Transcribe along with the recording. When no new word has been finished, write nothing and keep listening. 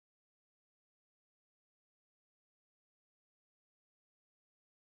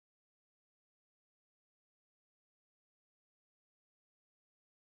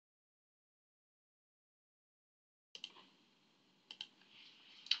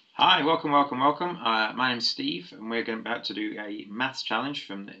Hi, welcome. My name's Steve, and we're about to do a maths challenge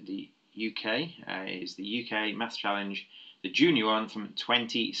from the UK. It's the UK Maths Challenge, the junior one from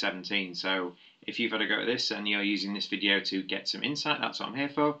 2017. So if you've had a go at this and you're using this video to get some insight, that's what I'm here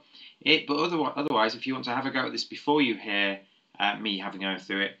for. But otherwise, if you want to have a go at this before you hear me having a go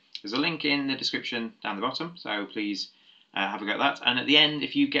through it, there's a link in the description down the bottom. So please have a go at that. And at the end,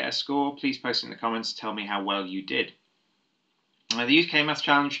 if you get a score, please post it in the comments. Tell me how well you did. The UK Maths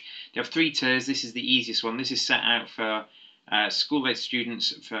Challenge, they have 3 tiers. This is the easiest one. This is set out for school-based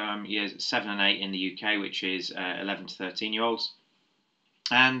students from years 7 and 8 in the UK, which is 11 to 13-year-olds.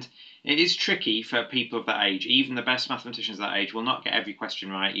 And it is tricky for people of that age. Even the best mathematicians of that age will not get every question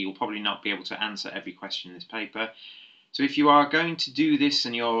right. You'll probably not be able to answer every question in this paper. So if you are going to do this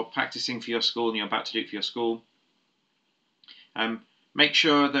and you're practicing for your school and you're about to do it for your school, make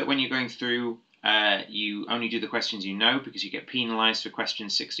sure that when you're going through, you only do the questions you know, because you get penalised for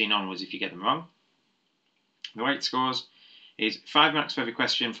questions 16 onwards if you get them wrong. The way it scores is 5 marks for every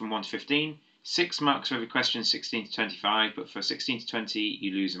question from 1 to 15, 6 marks for every question 16 to 25, but for 16 to 20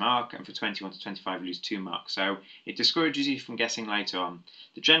 you lose a mark, and for 21 to 25 you lose 2 marks. So it discourages you from guessing later on.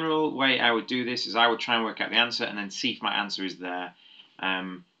 The general way I would do this is I would try and work out the answer and then see if my answer is there.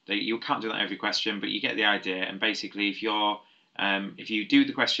 You can't do that every question, but you get the idea. And basically, if you do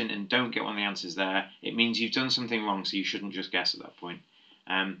the question and don't get one of the answers there, it means you've done something wrong, so you shouldn't just guess at that point.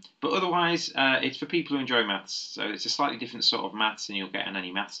 But otherwise, it's for people who enjoy maths, so it's a slightly different sort of maths than you'll get in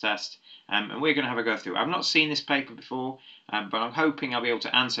any maths test. And we're going to have a go through. I've not seen this paper before, but I'm hoping I'll be able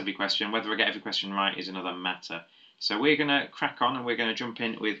to answer every question. Whether I get every question right is another matter. So we're going to crack on, and we're going to jump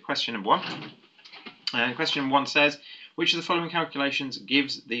in with question number 1. Question number 1 says, which of the following calculations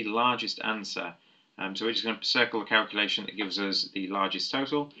gives the largest answer? So we're just going to circle the calculation that gives us the largest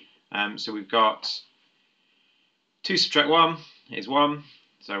total. So we've got 2 subtract 1 is 1.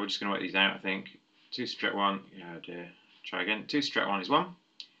 So we're just going to work these out, I think. 2 subtract 1, oh dear, try again. 2 subtract 1 is 1.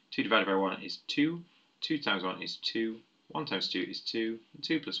 2 divided by 1 is 2. 2 times 1 is 2. 1 times 2 is 2. And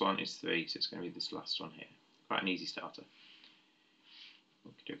 2 plus 1 is 3. So it's going to be this last one here. Quite an easy starter.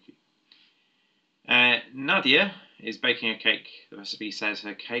 Okie dokie. Nadia is baking a cake. The recipe says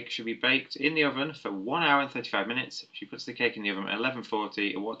her cake should be baked in the oven for 1 hour and 35 minutes. She puts the cake in the oven at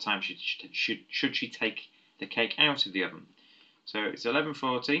 11:40. At what time should she take the cake out of the oven? So it's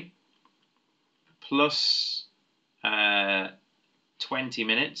 11:40 plus 20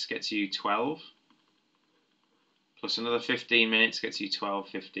 minutes gets you 12. Plus another 15 minutes gets you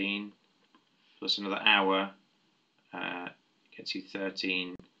 12:15. Plus another hour gets you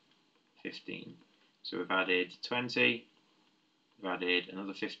 13:15. So we've added 20, we've added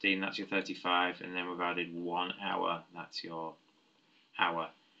another 15, that's your 35, and then we've added 1 hour, that's your hour.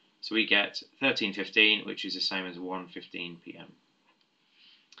 So we get 13:15, which is the same as 1:15 p.m.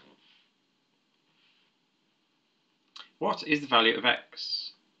 What is the value of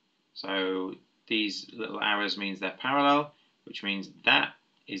x? So these little arrows means they're parallel, which means that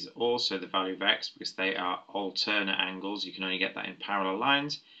is also the value of x, because they are alternate angles. You can only get that in parallel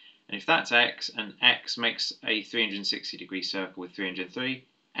lines. And if that's x, and x makes a 360-degree circle with 303,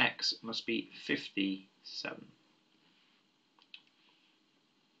 x must be 57.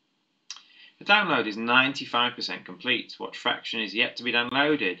 The download is 95% complete. What fraction is yet to be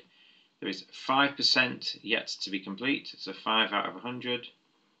downloaded? There is 5% yet to be complete, so 5 out of 100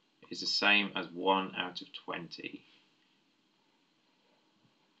 is the same as 1 out of 20.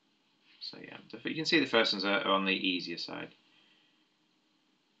 So yeah, you can see the first ones are on the easier side.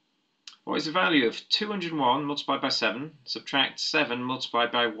 What is the value of 201 multiplied by 7, subtract 7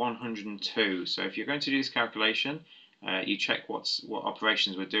 multiplied by 102? So if you're going to do this calculation, you check what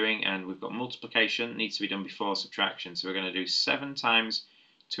operations we're doing, and we've got multiplication needs to be done before subtraction. So we're going to do 7 times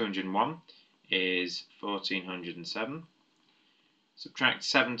 201 is 1407. Subtract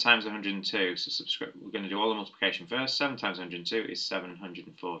 7 times 102. So we're going to do all the multiplication first. 7 times 102 is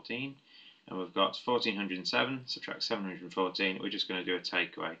 714. And we've got 1407, subtract 714. We're just going to do a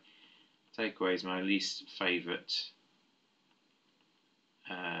takeaway. Takeaway is my least favourite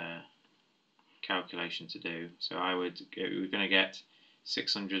calculation to do. So we're going to get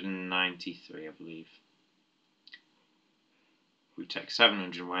 693, I believe. We take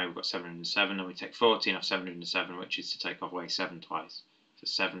 700 away, we've got 707, and we take 14 off 707, which is to take away 7 twice. So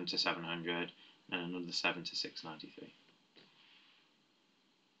 7 to 700, and another 7 to 693.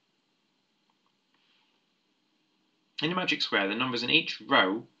 In a magic square, the numbers in each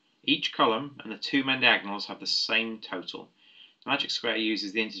row, each column, and the 2 main diagonals have the same total. The magic square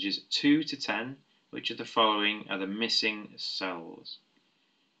uses the integers 2 to 10. Which of the following are the missing cells?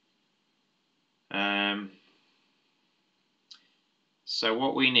 So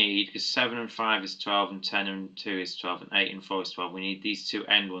what we need, because 7 and 5 is 12, and 10 and 2 is 12, and 8 and 4 is 12, we need these two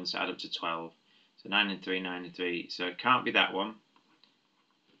end ones to add up to 12. So 9 and 3, 9 and 3. So it can't be that one.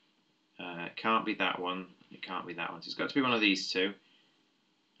 It can't be that one. It can't be that one. So it's got to be one of these two.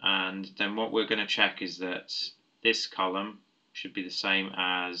 And then what we're going to check is that this column should be the same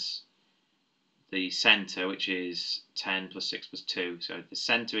as the centre, which is 10 plus 6 plus 2. So the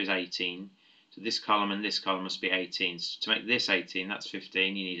centre is 18. So this column and this column must be 18. So to make this 18, that's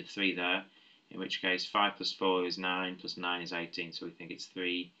 15. You need a 3 there. In which case 5 plus 4 is 9, plus 9 is 18. So we think it's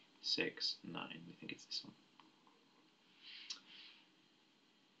 3, 6, 9. We think it's this one.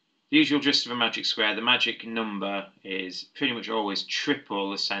 The usual gist of a magic square, the magic number is pretty much always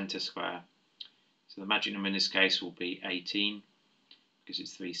triple the centre square. So the magic number in this case will be 18, because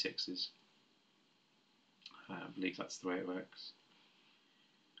it's 3 sixes. I believe that's the way it works.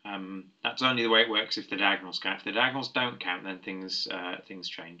 That's only the way it works if the diagonals count. If the diagonals don't count, then things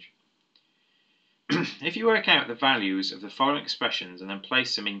change. If you work out the values of the following expressions and then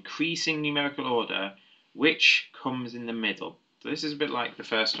place them in increasing numerical order, which comes in the middle? So this is a bit like the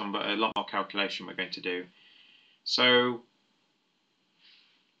first one, but a lot more calculation we're going to do. So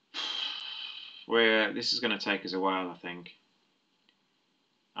this is going to take us a while, I think.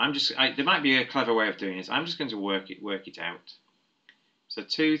 There might be a clever way of doing this. I'm just going to work it out. So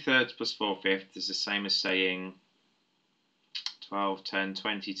 2/3 plus 4/5 is the same as saying 12, 10,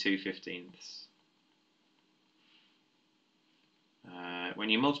 20, 2/15. When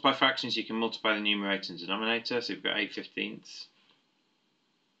you multiply fractions, you can multiply the numerator and denominator. So you've got 8/15.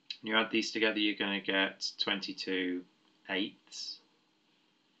 When you add these together, you're going to get 22/8,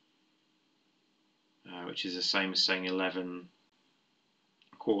 which is the same as saying 11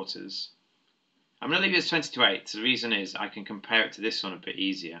 quarters. I'm going to leave it as 22/8. The reason is I can compare it to this one a bit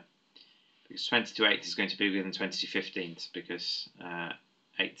easier, because 22/8 is going to be bigger than 22/15 because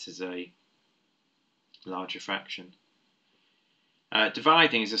 8 is a larger fraction.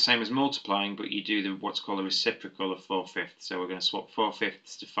 Dividing is the same as multiplying, but you do what's called a reciprocal of 4/5. So we're going to swap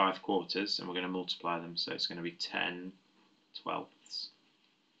 4/5 to 5 quarters, and we're going to multiply them. So it's going to be 10/12.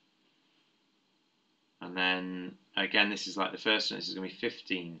 And then again, this is like the first one. This is going to be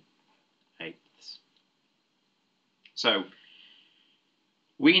 15/8. So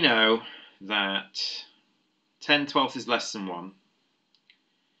we know that 10/12 is less than 1.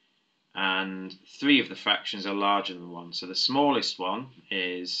 And 3 of the fractions are larger than 1. So the smallest one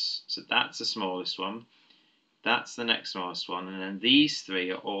is, so that's the smallest one, that's the next smallest one, and then these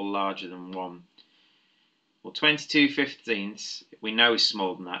 3 are all larger than 1. Well, 22/15 we know is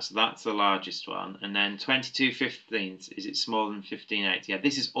smaller than that, so that's the largest one. And then 22/15, is it smaller than 15/8? Yeah,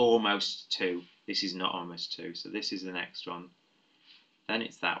 this is almost 2. This is not almost 2, so this is the next one. Then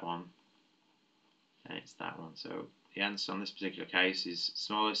it's that one. Then it's that one. So the answer on this particular case is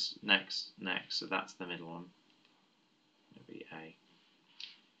smallest, next, next. So that's the middle one. It'll be A.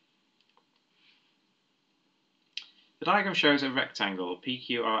 The diagram shows a rectangle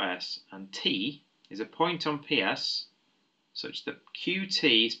PQRS, and T is a point on PS such that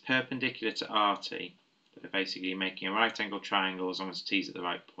QT is perpendicular to RT. So they're basically making a right angle triangle as long as T is at the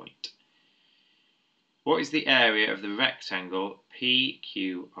right point. What is the area of the rectangle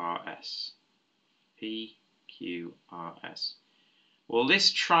PQRS? PQRS. Well,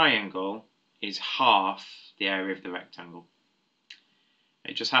 this triangle is half the area of the rectangle.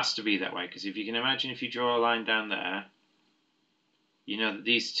 It just has to be that way, because if you can imagine, if you draw a line down there, you know that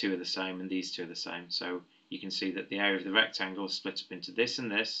these two are the same and these two are the same. So you can see that the area of the rectangle is split up into this and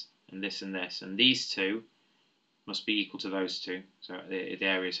this and this and this, and these two must be equal to those two. So the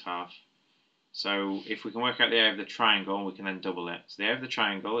area is half. So if we can work out the area of the triangle, we can then double it. So the area of the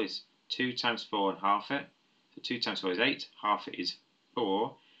triangle is 2 times 4 and half it. So 2 times 4 is 8, half it is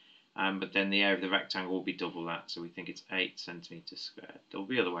 4. But then the area of the rectangle will be double that, so we think it's 8 centimeters squared. There will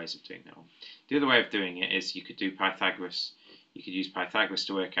be other ways of doing that one. The other way of doing it is you could do Pythagoras. You could use Pythagoras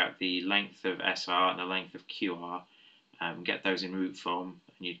to work out the length of SR and the length of QR, get those in root form,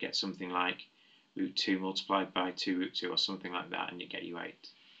 and you'd get something like root 2 multiplied by 2 root 2 or something like that, and you get you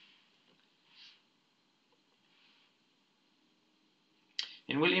 8.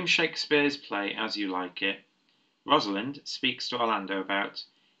 In William Shakespeare's play As You Like It, Rosalind speaks to Orlando about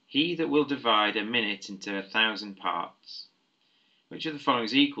 "He that will divide a minute into 1,000 parts. Which of the following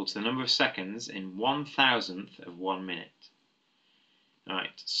is equal to the number of seconds in 1,000th of 1 minute?"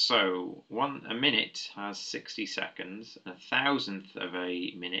 Right, so a minute has 60 seconds, and 1,000th of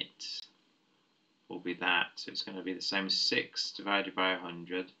a minute will be that. So it's going to be the same as 6 divided by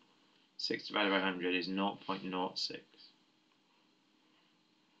 100. 6 divided by 100 is 0.06.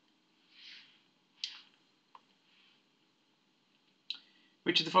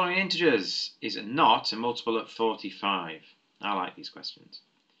 Which of the following integers is not a multiple of 45? I like these questions.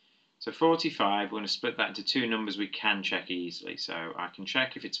 So 45, we're going to split that into two numbers we can check easily. So I can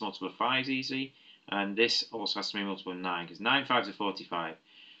check if it's multiple of 5 easily, and this also has to be multiple of 9, because 9 5s are 45.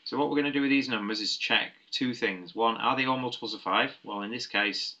 So what we're going to do with these numbers is check two things. One, are they all multiples of 5? Well, in this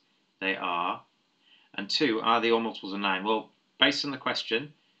case, they are. And two, are they all multiples of 9? Well, based on the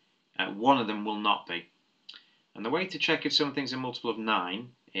question, one of them will not be. And the way to check if something's a multiple of 9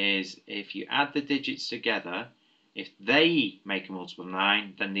 is if you add the digits together. If they make a multiple of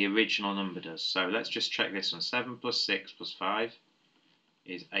 9, then the original number does. So let's just check this one. 7 plus 6 plus 5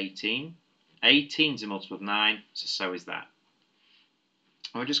 is 18. 18 is a multiple of 9, so is that.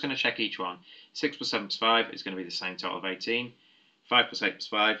 And we're just going to check each one. 6 plus 7 plus 5 is going to be the same total of 18. 5 plus 8 plus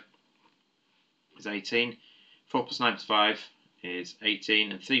 5 is 18. 4 plus 9 plus 5 is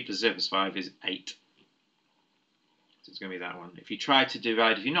 18. And 3 plus 0 plus 5 is 8. So it's going to be that one. If you try to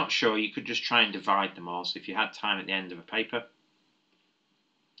divide, if you're not sure, you could just try and divide them all. So if you had time at the end of a paper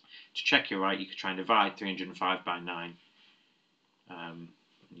to check you're right, you could try and divide 305 by 9. And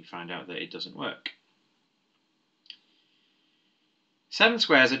you find out that it doesn't work. 7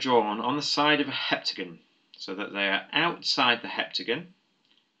 squares are drawn on the side of a heptagon so that they are outside the heptagon,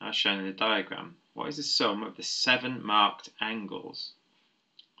 as shown in the diagram. What is the sum of the 7 marked angles?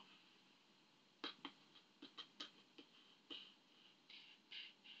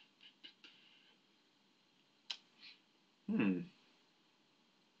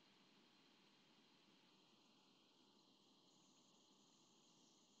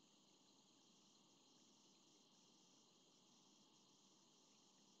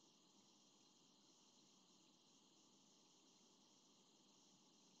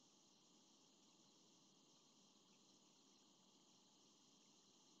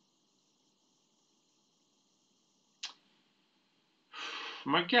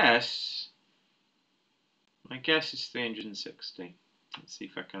 My guess is 360. Let's see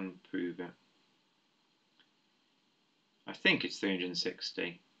if I can prove it. I think it's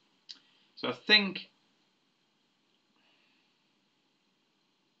 360. So I think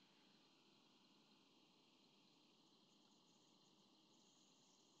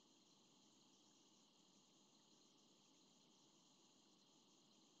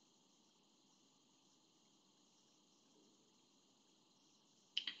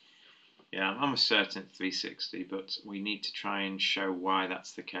yeah, I'm almost certain it's 360, but we need to try and show why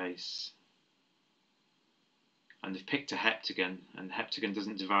that's the case. And they've picked a heptagon, and the heptagon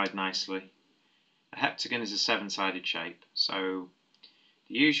doesn't divide nicely. A heptagon is a 7-sided shape, so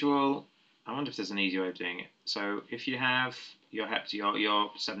the usual, I wonder if there's an easy way of doing it. So if you have your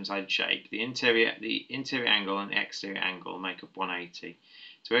 7-sided shape, the interior angle and the exterior angle make up 180.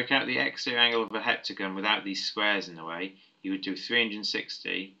 To work out the exterior angle of a heptagon without these squares in the way, you would do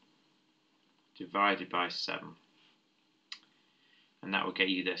 360 divided by 7. And that will get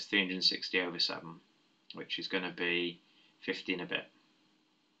you this, 360 over 7, which is going to be 50 and a bit.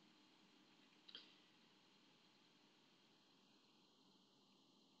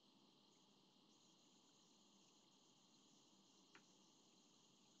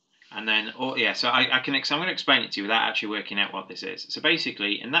 And then, so I'm going to explain it to you without actually working out what this is. So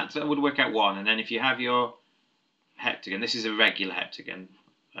basically, and that would work out 1, and then if you have your heptagon, this is a regular heptagon,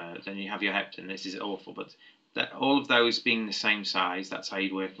 then you have your heptagon, this is awful, but all of those being the same size, that's how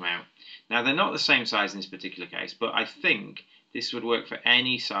you'd work them out. Now, they're not the same size in this particular case, but I think this would work for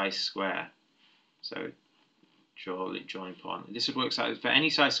any size square. So, drawing point. This would work for any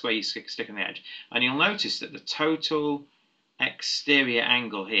size square you stick on the edge. And you'll notice that the total exterior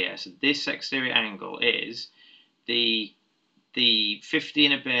angle here, so this exterior angle is the 50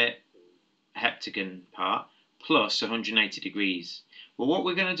 and a bit heptagon part plus 180 degrees. Well, what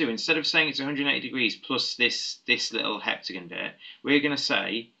we're going to do, instead of saying it's 180 degrees plus this little heptagon bit, we're going to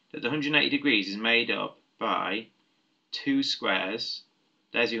say that the 180 degrees is made up by 2 squares,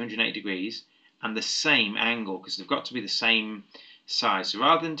 there's your 180 degrees, and the same angle, because they've got to be the same size. So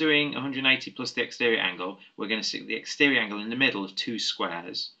rather than doing 180 plus the exterior angle, we're going to stick the exterior angle in the middle of 2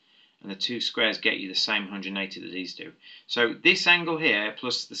 squares, and the 2 squares get you the same 180 that these do. So this angle here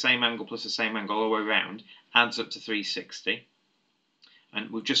plus the same angle plus the same angle all the way around adds up to 360. And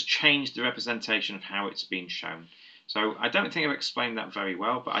we've just changed the representation of how it's been shown. So I don't think I've explained that very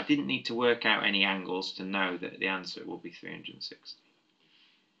well, but I didn't need to work out any angles to know that the answer will be 360.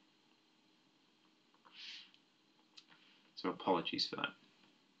 So apologies for that.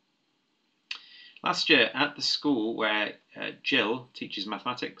 Last year at the school where Jill teaches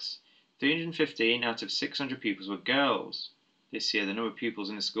mathematics, 315 out of 600 pupils were girls. This year the number of pupils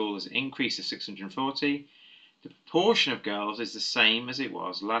in the school has increased to 640. The proportion of girls is the same as it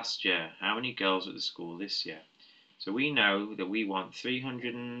was last year. How many girls at the school this year? So we know that we want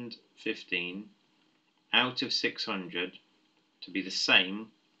 315 out of 600 to be the same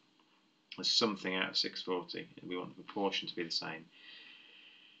as something out of 640. And we want the proportion to be the same.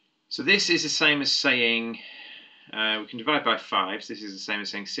 So this is the same as saying, we can divide by 5. So this is the same as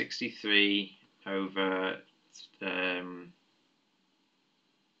saying 63 over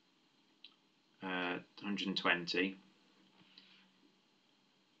 120.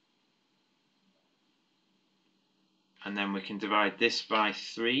 And then we can divide this by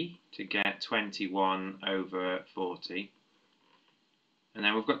 3 to get 21 over 40. And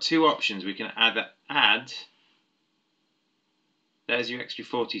then we've got two options. We can add. There's your extra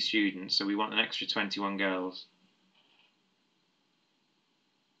 40 students, so we want an extra 21 girls,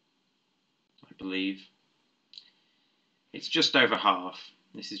 I believe. It's just over half.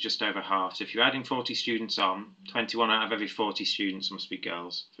 This is just over half. So if you're adding 40 students on, 21 out of every 40 students must be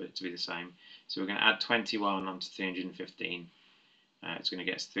girls for it to be the same. So we're going to add 21 onto 315. It's going to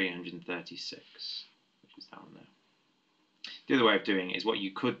get us 336, which is that one there. The other way of doing it is what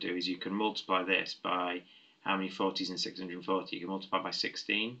you could do is you can multiply this by how many 40s in 640. You can multiply by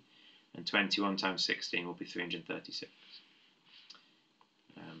 16, and 21 times 16 will be 336.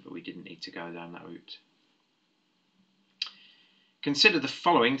 But we didn't need to go down that route. Consider the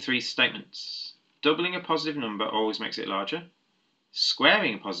following three statements. Doubling a positive number always makes it larger.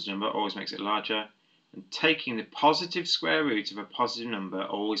 Squaring a positive number always makes it larger. And taking the positive square root of a positive number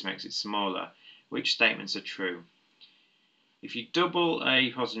always makes it smaller. Which statements are true? If you double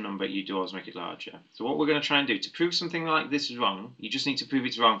a positive number, you do always make it larger. So what we're going to try and do, to prove something like this is wrong, you just need to prove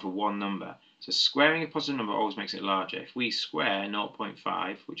it's wrong for one number. So squaring a positive number always makes it larger. If we square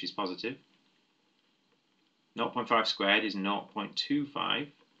 0.5, which is positive, 0.5 squared is 0.25,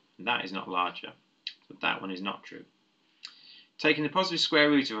 and that is not larger. So that one is not true. Taking the positive square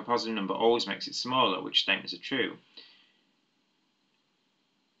root of a positive number always makes it smaller. Which statements are true?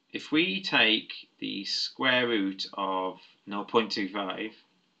 If we take the square root of 0.25,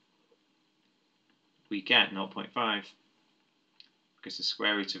 we get 0.5, because the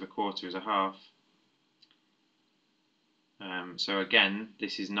square root of a quarter is a half. So again,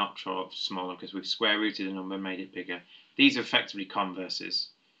 this is not smaller because we've square rooted a number and made it bigger. These are effectively converses.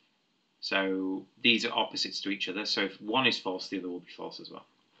 So these are opposites to each other. So if one is false, the other will be false as well.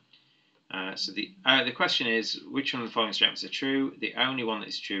 So the question is, which one of the following statements are true? The only one that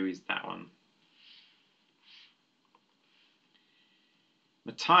is true is that one.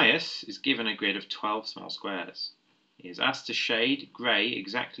 Matthias is given a grid of 12 small squares. He is asked to shade grey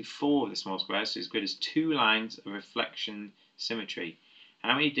exactly 4 of the small squares, so his grid has 2 lines of reflection symmetry.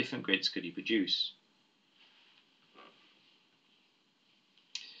 How many different grids could he produce?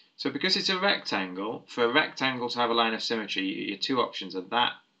 So because it's a rectangle, for a rectangle to have a line of symmetry, your two options are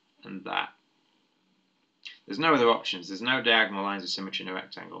that and that. There's no other options. There's no diagonal lines of symmetry in a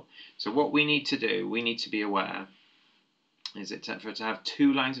rectangle. So what we need to do, we need to be aware, is that for it to have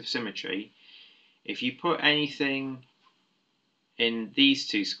 2 lines of symmetry, if you put anything in these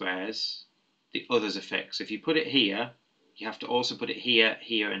 2 squares, the others are fixed. If you put it here, you have to also put it here,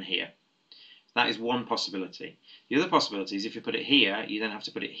 here, and here. That is one possibility. The other possibility is if you put it here, you then have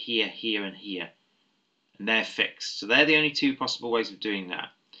to put it here, here, and here. And they're fixed. So they're the only 2 possible ways of doing that.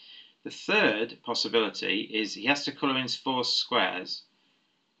 The third possibility is he has to colour in 4 squares.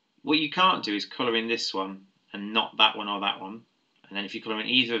 What you can't do is colour in this one and not that one or that one. And then if you colour in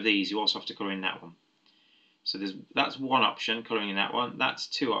either of these, you also have to colour in that one. So that's one option, colouring in that one. That's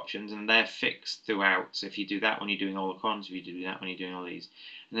 2 options, and they're fixed throughout. So if you do that one, you're doing all the corners. If you do that one, you're doing all these.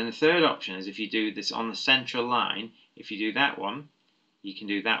 And then the third option is if you do this on the central line, if you do that one, you can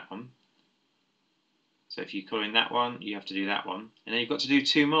do that one. So if you colour in that one, you have to do that one. And then you've got to do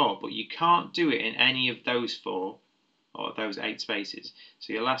 2 more, but you can't do it in any of those 4 or those 8 spaces.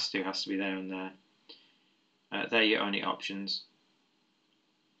 So your last 2 has to be there and there. They're your only options.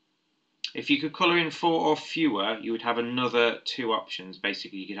 If you could colour in 4 or fewer, you would have another 2 options.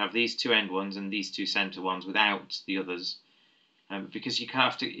 Basically, you could have these 2 end ones and these 2 centre ones without the others. Because he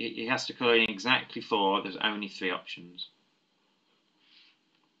has to colour in exactly 4, there's only 3 options.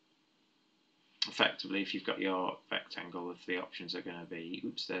 Effectively, if you've got your rectangle, the 3 options are going to be,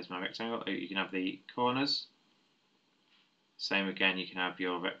 oops, there's my rectangle. You can have the corners. Same again, you can have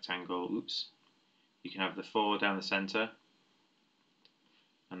your rectangle, oops. You can have the 4 down the centre.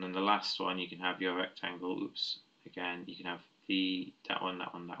 And then the last one, you can have your rectangle, oops, again, you can have that one,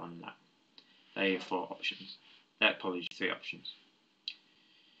 that one, that one, and that. They're your 4 options. They're probably 3 options.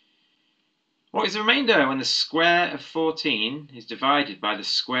 What is the remainder when the square of 14 is divided by the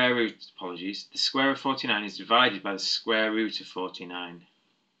square root? Apologies. The square of 49 is divided by the square root of 49.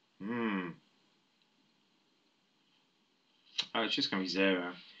 Oh, it's just going to be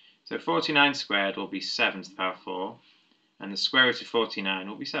 0. So 49 squared will be 7 to the power 4, and the square root of 49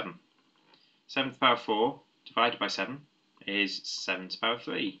 will be 7. 7 to the power 4 divided by 7 is 7 to the power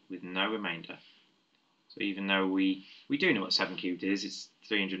 3 with no remainder. So even though we do know what 7 cubed is, it's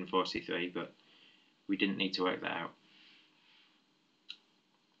 343, but we didn't need to work that out.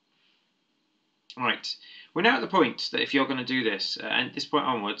 Right, we're now at the point that if you're going to do this, and at this point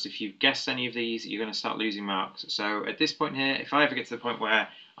onwards, if you've guessed any of these, you're going to start losing marks. So at this point here, if I ever get to the point where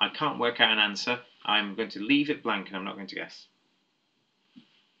I can't work out an answer, I'm going to leave it blank and I'm not going to guess.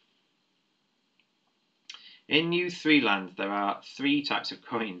 In New 3 land, there are 3 types of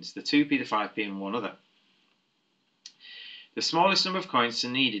coins, the 2p, the 5p and one other. The smallest number of coins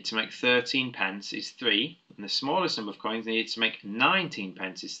needed to make 13 pence is 3, and the smallest number of coins needed to make 19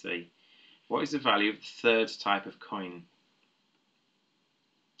 pence is 3. What is the value of the third type of coin?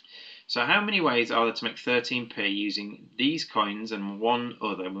 So how many ways are there to make 13p using these coins and one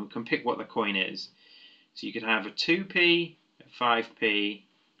other? We can pick what the coin is. So you could have a 2p, a 5p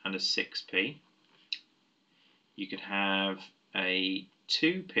and a 6p. You could have a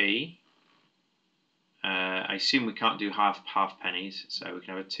 2p. I assume we can't do half pennies, so we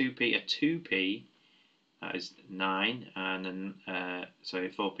can have a 2p, that is 9, and then so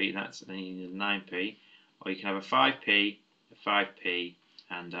 4p, that's 9p, or you can have a 5p, a 5p,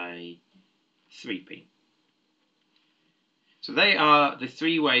 and a 3p. So they are the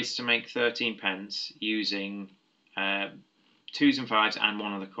 3 ways to make 13 pence using 2s and 5s and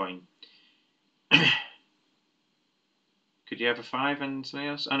one other coin. Could you have a 5 and something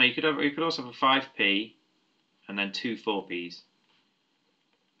else? Oh no, you could also have a 5p and then 2 4p's.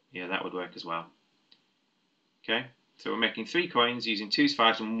 Yeah, that would work as well. Okay, so we're making 3 coins using 2s,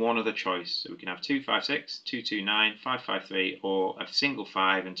 5s and one other choice. So we can have 2 5 6, 2 2 9, 5 5 3, or a single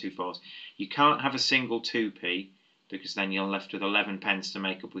 5 and 2 4s. You can't have a single 2p because then you're left with 11 pence to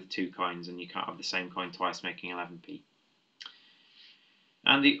make up with 2 coins, and you can't have the same coin twice making 11p.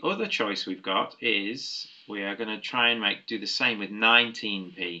 And the other choice we've got is we are going to try and do the same with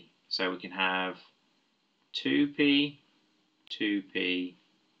 19p. So we can have 2p, 2p,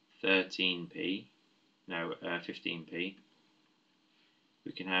 13p, no, 15p.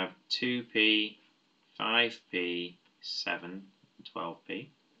 We can have 2p, 5p, 7, 12p.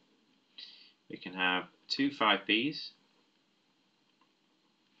 We can have 2 5p's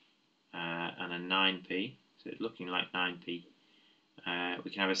and a 9p, so it's looking like 9p. We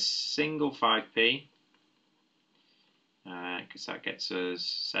can have a single 5p, because that gets us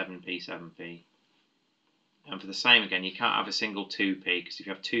 7p, 7p. And for the same again, you can't have a single 2p, because if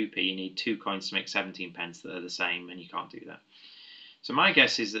you have 2p, you need 2 coins to make 17 pence that are the same, and you can't do that. So my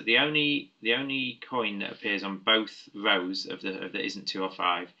guess is that the only coin that appears on both rows of that isn't 2 or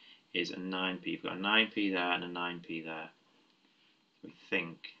 5 is a 9p. You've got a 9p there and a 9p there. So we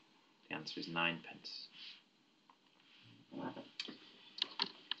think the answer is 9 pence.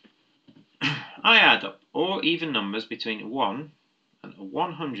 I add up all even numbers between 1 and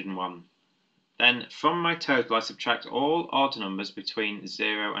 101. Then from my total I subtract all odd numbers between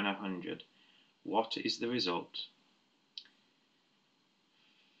 0 and 100. What is the result?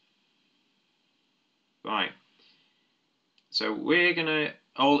 Right. So we're going to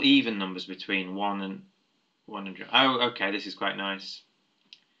all even numbers between 1 and 100. Oh, okay, this is quite nice.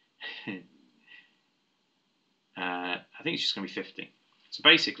 I think it's just going to be 50. So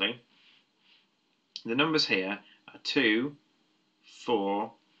basically, the numbers here are 2,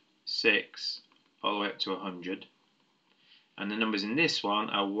 4, 6, all the way up to 100. And the numbers in this one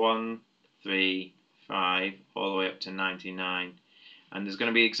are 1, 3, 5, all the way up to 99. And there's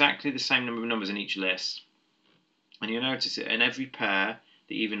going to be exactly the same number of numbers in each list. And you'll notice that in every pair,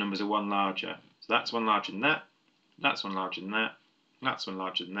 the even numbers are 1 larger. So that's 1 larger than that, that's 1 larger than that, that's 1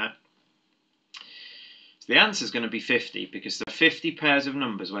 larger than that. So the answer is going to be 50 because there are 50 pairs of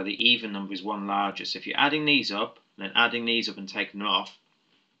numbers where the even number is 1 larger. So if you're adding these up and then adding these up and taking them off,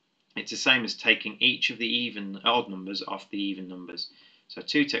 it's the same as taking each of the odd numbers off the even numbers. So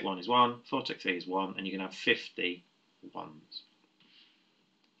 2 tick 1 is 1, 4 tick 3 is 1, and you can have 50 ones.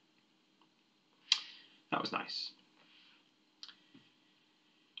 That was nice.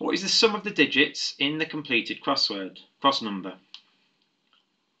 What is the sum of the digits in the completed cross number?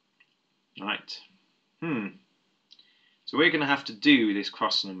 Right. So we're going to have to do this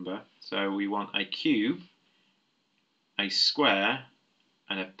cross number. So we want a cube, a square,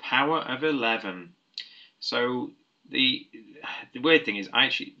 and a power of 11. So the weird thing is,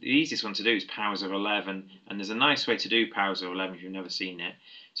 the easiest one to do is powers of 11, and there's a nice way to do powers of 11 if you've never seen it.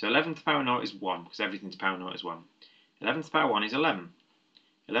 So 11 to the power 0 is 1, because everything to the power 0 is 1. 11 to the power 1 is 11.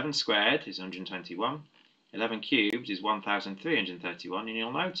 11 squared is 121. 11 cubed is 1331, and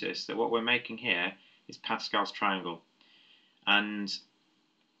you'll notice that what we're making here is Pascal's triangle. And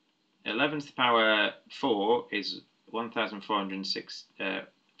 11 to the power 4 is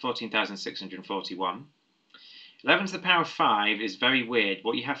 14,641. 11 to the power 5 is very weird.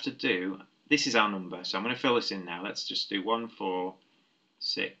 What you have to do, this is our number, so I'm going to fill this in now. Let's just do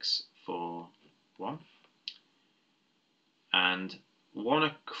 14641. And 1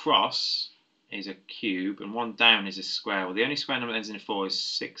 across is a cube, and 1 down is a square. Well, the only square number that ends in a 4 is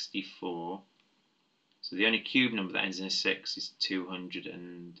 64. So the only cube number that ends in a 6 is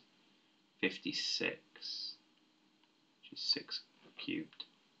 256, which is 6 cubed.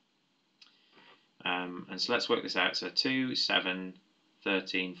 And so let's work this out. So 2, 7,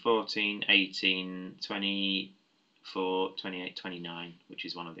 13, 14, 18, 24, 28, 29, which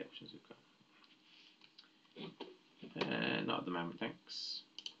is one of the options we've got. Not at the moment, thanks.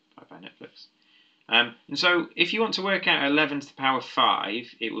 Bye-bye Netflix. And so if you want to work out 11 to the power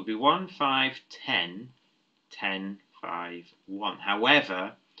 5, it would be 1, 5, 10, 10, 5, 1.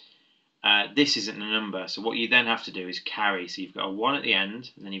 However, this isn't a number, so what you then have to do is carry. So you've got a 1 at the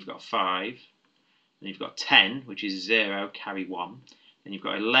end, and then you've got 5, then you've got 10, which is 0, carry 1. Then you've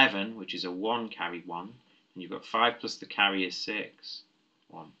got 11, which is a 1, carry 1. And you've got 5 plus the carry is 6,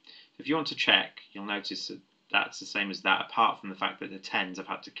 1. So if you want to check, you'll notice that that's the same as that, apart from the fact that the 10s I've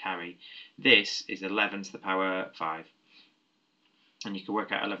had to carry. This is 11 to the power 5. And you can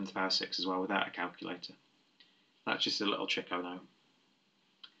work out 11 to the power 6 as well without a calculator. That's just a little trick I know.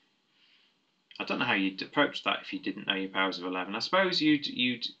 I don't know how you'd approach that if you didn't know your powers of 11. I suppose you'd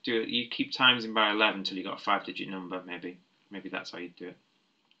keep timesing by 11 until you got a 5-digit number, maybe. Maybe that's how you'd do it.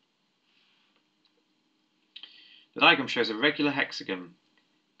 The diagram shows a regular hexagon,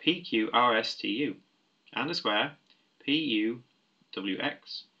 PQRSTU, and a square,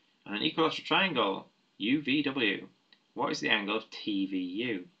 PUWX, and an equilateral triangle, UVW. What is the angle of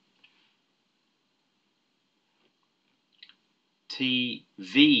TVU?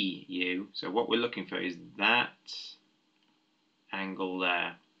 TVU, so what we're looking for is that angle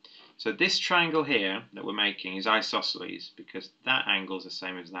there. So this triangle here that we're making is isosceles because that angle is the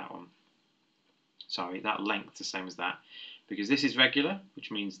same as that one. Sorry, that length is the same as that. Because this is regular,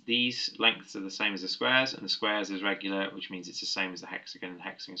 which means these lengths are the same as the squares, and the squares is regular, which means it's the same as the hexagon, and the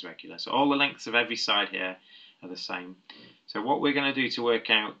hexagon is regular. So all the lengths of every side here are the same. So what we're going to do to work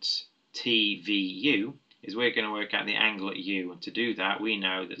out TVU is we're going to work out the angle at U, and to do that we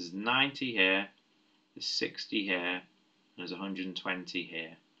know that there's 90 here, there's 60 here, and there's 120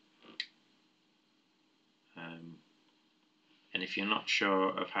 here. And if you're not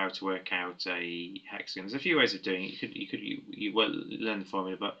sure of how to work out a hexagon, there's a few ways of doing it. You will learn the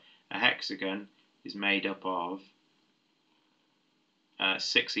formula, but a hexagon is made up of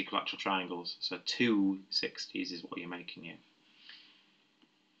 6 equilateral triangles, so 2 60s is what you're making here.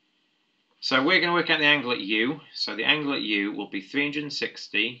 So we're going to work out the angle at U. So the angle at U will be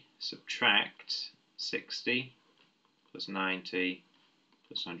 360 subtract 60 plus 90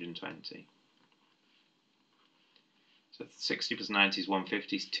 plus 120. So 60 plus 90 is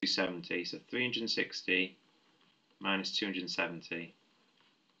 150, is 270. So 360 minus 270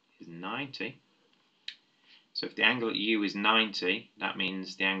 is 90. So if the angle at U is 90, that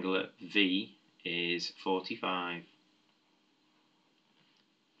means the angle at V is 45.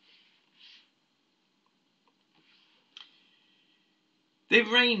 The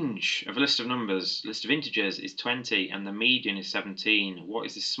range of a list of numbers, list of integers, is 20 and the median is 17. What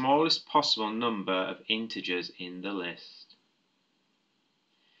is the smallest possible number of integers in the list?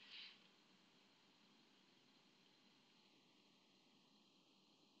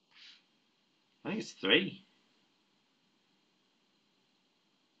 I think it's 3.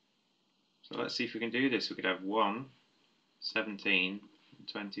 So let's see if we can do this. We could have 1, 17, and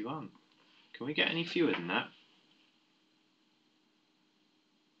 21. Can we get any fewer than that?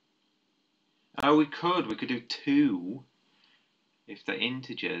 Oh, we could do 2 if they're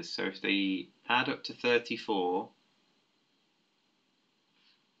integers. So if they add up to 34,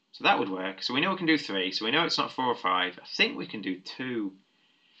 so that would work. So we know we can do 3, so we know it's not 4 or 5. I think we can do 2.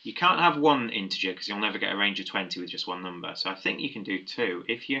 You can't have one integer because you'll never get a range of 20 with just one number. So I think you can do 2.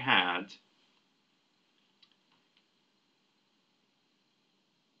 If you had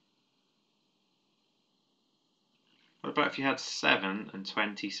what about if you had 7 and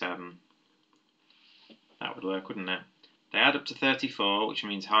 27? That would work, wouldn't it? They add up to 34, which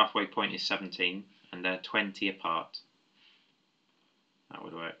means halfway point is 17, and they're 20 apart. That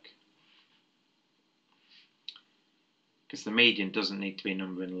would work. Because the median doesn't need to be a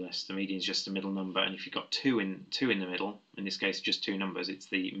number in the list. The median is just a middle number, and if you've got two in the middle, in this case just two numbers, it's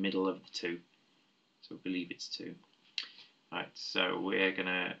the middle of the two. So we believe it's 2. Right, so we're going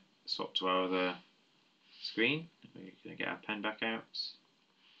to swap to our other screen. We're going to get our pen back out,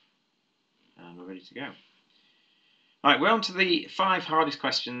 and we're ready to go. Right, we're on to the 5 hardest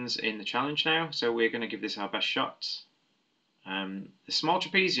questions in the challenge now, so we're going to give this our best shot. The small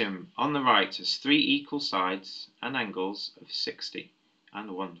trapezium on the right has 3 equal sides and angles of 60 and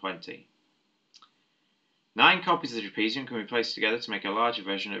 120. 9 copies of the trapezium can be placed together to make a larger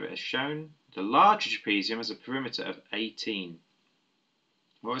version of it as shown. The larger trapezium has a perimeter of 18.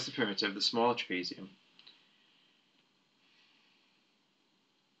 What is the perimeter of the smaller trapezium?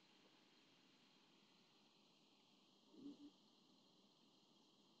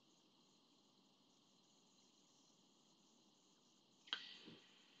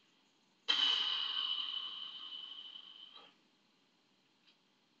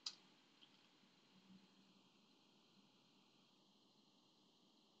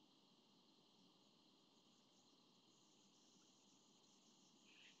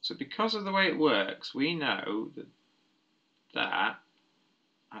 So because of the way it works, we know that that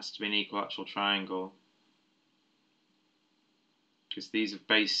has to be an equilateral triangle, because these are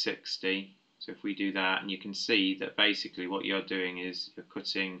base 60. So if we do that, and you can see that basically what you're doing is you're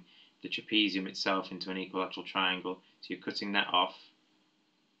cutting the trapezium itself into an equilateral triangle. So you're cutting that off.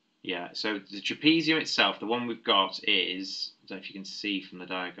 Yeah, so the trapezium itself, the one we've got is, I don't know if you can see from the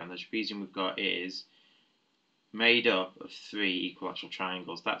diagram, the trapezium we've got is made up of 3 equilateral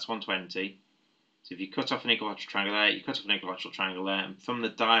triangles. That's 120. So if you cut off an equilateral triangle there, you cut off an equilateral triangle there, and from the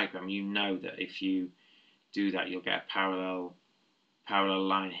diagram you know that if you do that you'll get a parallel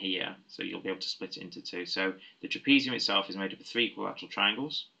line here, so you'll be able to split it into 2. So the trapezium itself is made up of 3 equilateral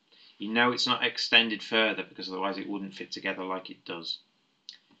triangles. You know it's not extended further because otherwise it wouldn't fit together like it does.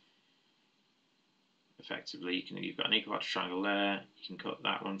 Effectively, you've got an equilateral triangle there, you can cut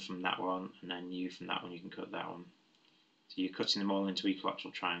that one from that one, and then you from that one you can cut that one. So you're cutting them all into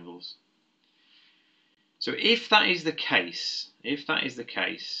equilateral triangles. So if that is the case,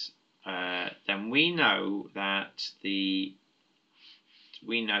 then we know that the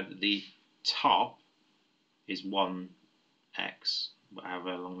top is 1x,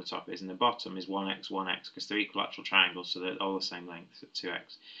 however long the top is, and the bottom is 1x, 1x, because they're equilateral triangles, so they're all the same length at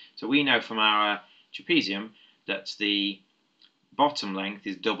 2x. So we know from our trapezium that the bottom length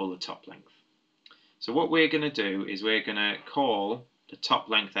is double the top length. So what we're going to do is we're going to call the top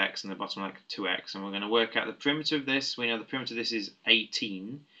length x and the bottom length 2x, and we're going to work out the perimeter of this. We know the perimeter of this is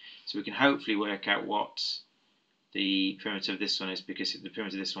 18, so we can hopefully work out what the perimeter of this one is, because the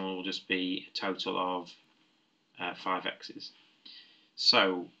perimeter of this one will just be a total of 5x's.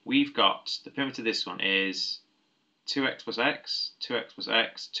 So we've got the perimeter of this one is 2x plus x, 2x plus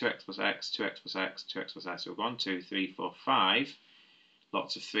x, 2x plus x, 2x plus x, 2x plus x. So 1, 2, 3, 4, 5.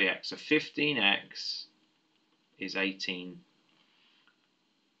 Lots of 3x. So 15x is 18.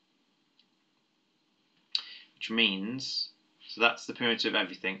 Which means, so that's the perimeter of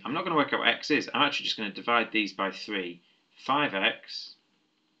everything. I'm not going to work out what x is. I'm actually just going to divide these by 3. 5x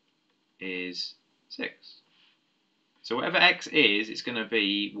is 6. So whatever x is, it's going to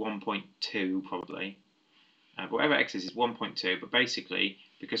be 1.2 probably. But whatever x is 1.2. But basically,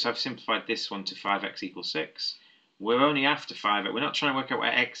 because I've simplified this one to 5x equals 6, we're only after 5x. We're not trying to work out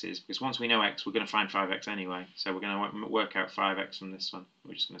what x is, because once we know x, we're going to find 5x anyway. So we're going to work out 5x from this one.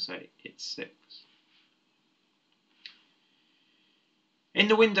 We're just going to say it's 6. In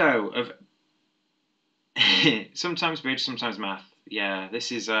the window of sometimes bridge, sometimes math. Yeah,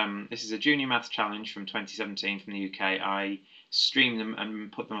 this is a junior math challenge from 2017 from the UK. I stream them and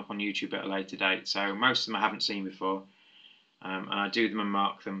put them up on YouTube at a later date, so most of them I haven't seen before, and I do them and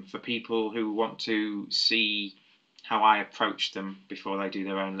mark them for people who want to see how I approach them before they do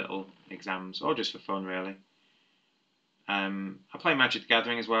their own little exams, or just for fun really. I play Magic the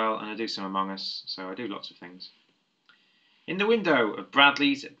Gathering as well, and I do some Among Us, so I do lots of things. In the window of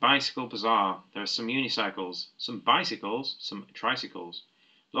Bradley's Bicycle Bazaar, there are some unicycles, some bicycles, some tricycles.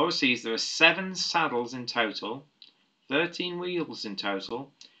 Laura sees there are 7 saddles in total, 13 wheels in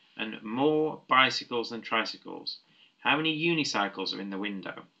total, and more bicycles than tricycles. How many unicycles are in the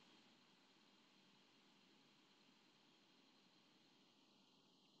window?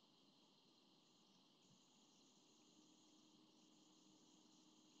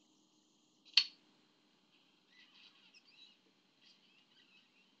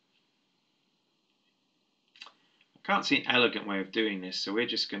 I can't see an elegant way of doing this, so we're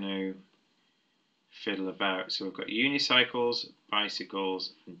just going to fiddle about. So we've got unicycles,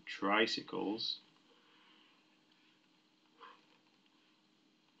 bicycles, and tricycles.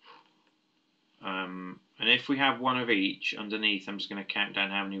 And if we have one of each underneath, I'm just going to count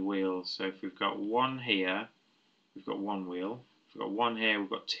down how many wheels. So if we've got one here, we've got one wheel. If we've got one here, we've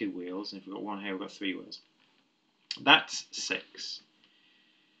got two wheels. And if we've got one here, we've got three wheels. That's 6.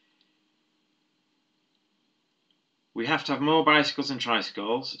 We have to have more bicycles than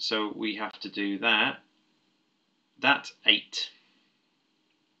tricycles, so we have to do that. That's 8.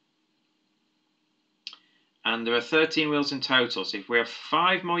 And there are 13 wheels in total, so if we have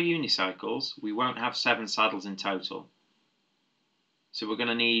 5 more unicycles, we won't have 7 saddles in total. So we're going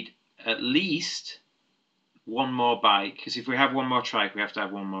to need at least one more bike, because if we have one more trike, we have to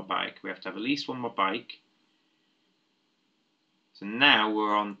have one more bike. We have to have at least one more bike. So now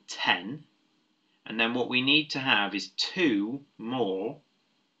we're on 10. And then what we need to have is 2 more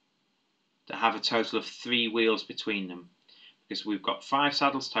that have a total of 3 wheels between them. Because we've got 5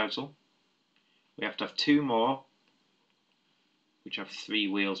 saddles total. We have to have 2 more which have 3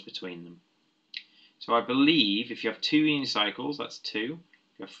 wheels between them. So I believe if you have 2 unicycles, that's 2.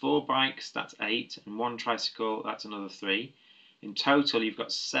 If you have 4 bikes, that's 8. And 1 tricycle, that's another 3. In total, you've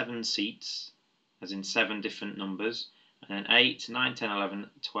got 7 seats, as in 7 different numbers. And then 8, 9, 10, 11,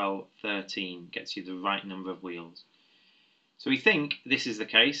 12, 13 gets you the right number of wheels. So we think this is the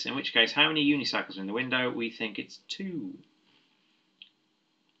case, in which case, how many unicycles are in the window? We think it's 2.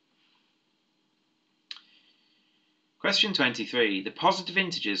 Question 23. The positive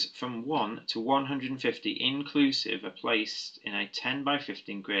integers from 1 to 150 inclusive are placed in a 10 by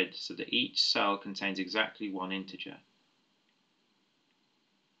 15 grid so that each cell contains exactly 1 integer.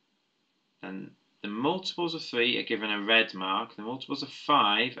 Then the multiples of 3 are given a red mark, the multiples of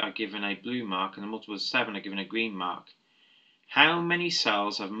 5 are given a blue mark, and the multiples of 7 are given a green mark. How many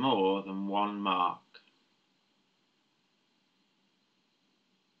cells have more than 1 mark?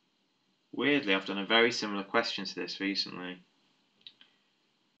 Weirdly, I've done a very similar question to this recently.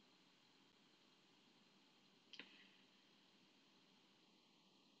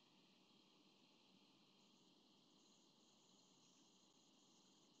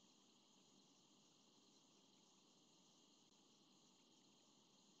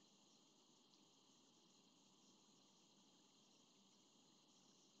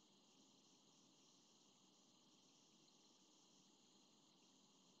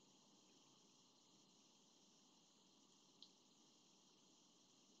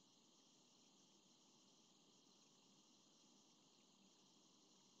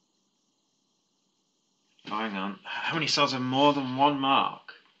 Oh, hang on. How many cells have more than 1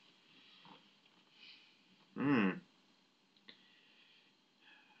 mark?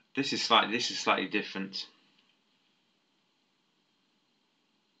 This is slightly different.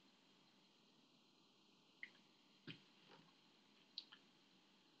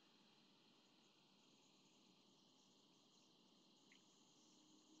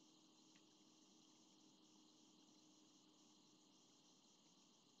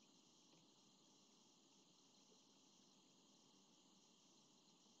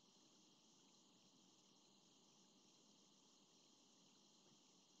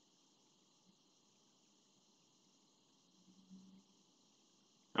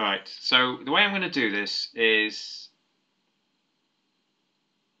 Alright, so the way I'm going to do this is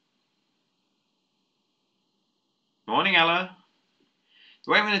morning, Ella.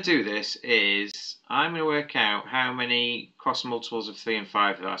 The way I'm going to do this is I'm going to work out how many cross multiples of 3 and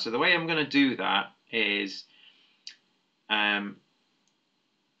 5 there are. So the way I'm going to do that is there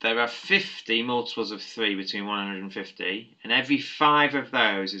are 50 multiples of 3 between 150, and every 5 of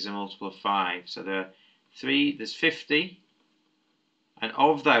those is a multiple of 5. So there's 50, and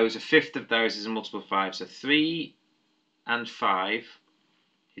of those, a fifth of those is a multiple of 5. So 3 and 5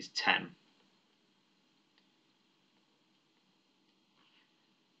 is 10.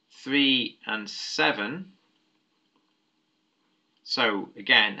 3 and 7. So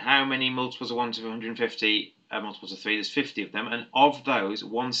again, how many multiples of 1 to 150 are multiples of 3? There's 50 of them, and of those,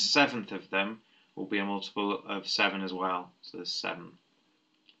 1/7 of them will be a multiple of 7 as well. So there's 7.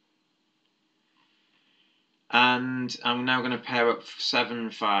 And I'm now going to pair up 7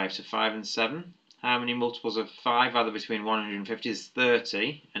 and 5. So 5 and 7. How many multiples of 5 are there between 150? Is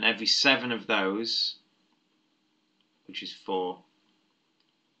 30, and every 7 of those, which is 4.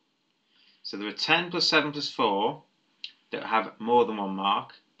 So there are 10 plus 7 plus 4 that have more than 1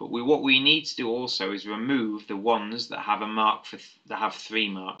 mark, but what we need to do also is remove the ones that have a mark that have 3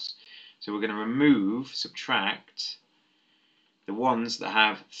 marks. So we're going to subtract the ones that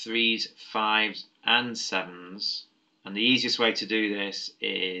have 3s, 5s and 7s, and the easiest way to do this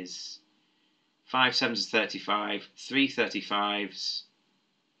is 5 sevens is 35, 3 35s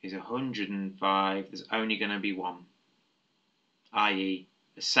is 105, there's only going to be one. I.e.,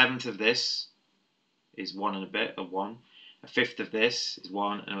 a seventh of this is 1 and a bit, or 1. A fifth of this is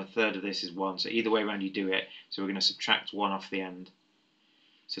 1, and a third of this is 1. So either way around you do it, so we're going to subtract 1 off the end.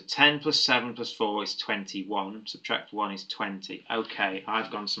 So 10 plus 7 plus 4 is 21. Subtract 1 is 20. Okay, I've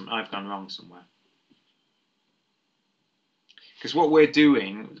gone wrong somewhere. Because what we're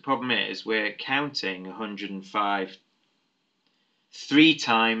doing, the problem is we're counting 105 3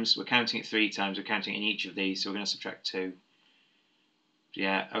 times. We're counting it 3 times. We're counting in each of these, so we're going to subtract 2.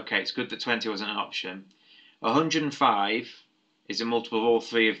 Yeah, okay, it's good that 20 wasn't an option. 105 is a multiple of all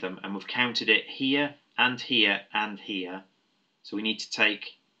 3 of them, and we've counted it here and here and here. So we need to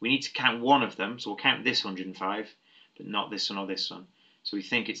count one of them. So we'll count this 105, but not this one or this one. So we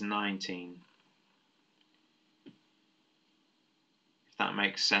think it's 19. If that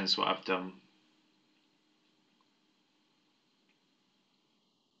makes sense, what I've done.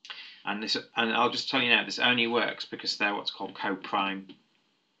 And I'll just tell you now, this only works because they're what's called co-prime.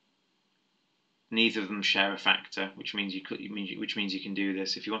 Neither of them share a factor, which means you can do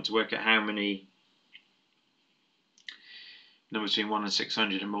this. If you want to work out how many numbers between 1 and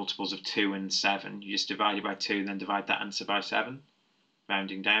 600 are multiples of 2 and 7, you just divide it by 2 and then divide that answer by 7,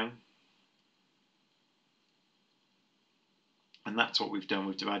 rounding down. And that's what we've done.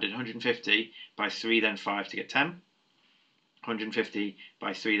 We've divided 150 by 3 then 5 to get 10. 150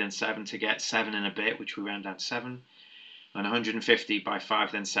 by 3 then 7 to get 7 and a bit, which we round down to 7. And 150 by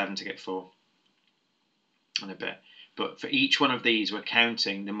 5 then 7 to get 4 and a bit. But for each one of these we're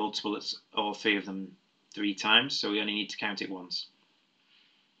counting the multiple that's all 3 of them 3 times, so we only need to count it once.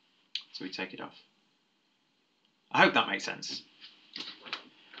 So we take it off. I hope that makes sense.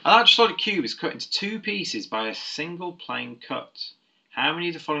 A large solid cube is cut into 2 pieces by a single plane cut. How many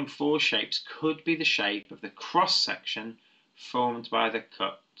of the following 4 shapes could be the shape of the cross section formed by the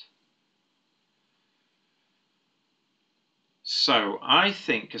cut? So I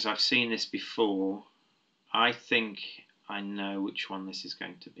think, because I've seen this before, I think I know which one this is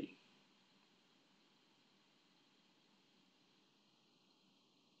going to be.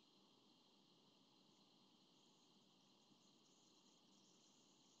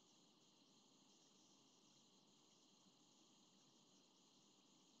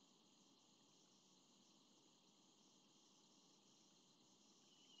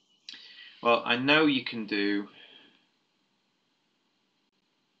 Well, I know you can do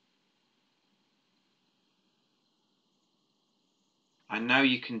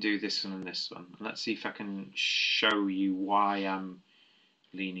this one and this one. Let's see if I can show you why I'm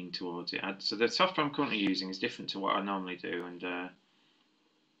leaning towards it. So the software I'm currently using is different to what I normally do, and I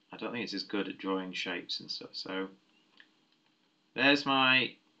don't think it's as good at drawing shapes and stuff. So there's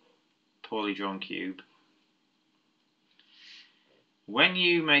my poorly drawn cube. When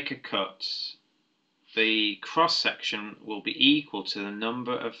you make a cut, the cross section will be equal to the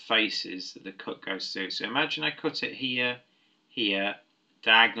number of faces that the cut goes through. So imagine I cut it here, here,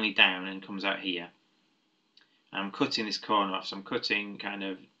 diagonally down, and comes out here. I'm cutting this corner off, so I'm cutting kind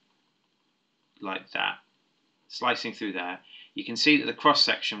of like that, slicing through there. You can see that the cross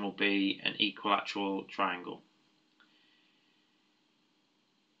section will be an equilateral triangle.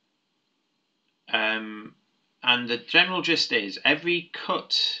 And the general gist is every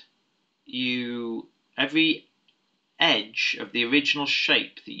edge of the original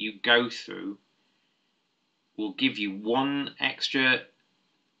shape that you go through will give you one extra.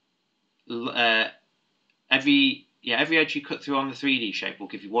 Every edge you cut through on the 3D shape will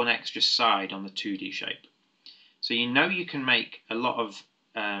give you one extra side on the 2D shape. So you know you can make a lot of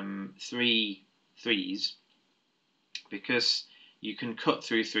 3s because you can cut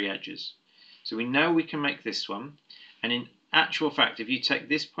through 3 edges. So we know we can make this one, and in actual fact, if you take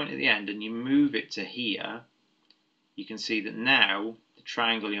this point at the end and you move it to here, you can see that now the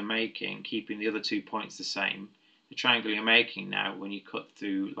triangle you're making, keeping the other 2 points the same, the triangle you're making now when you cut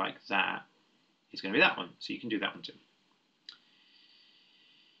through like that is going to be that one. So you can do that one too.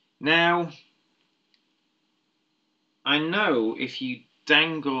 Now, I know if you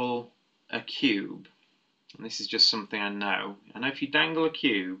dangle a cube, and this is just something I know if you dangle a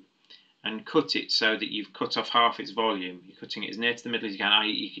cube and cut it so that you've cut off half its volume, you're cutting it as near to the middle as you can,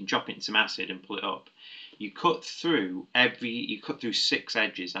 you can drop it in some acid and pull it up. You cut through 6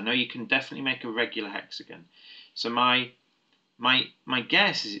 edges. I know you can definitely make a regular hexagon. So my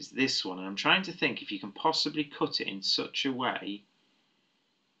guess is it's this one, and I'm trying to think if you can possibly cut it in such a way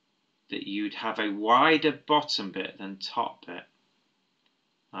that you'd have a wider bottom bit than top bit.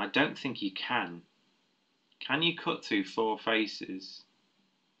 I don't think you can. Can you cut through 4 faces?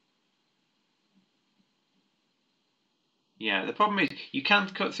 Yeah, the problem is you can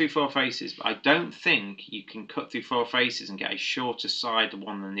cut through 4 faces, but I don't think you can cut through 4 faces and get a shorter side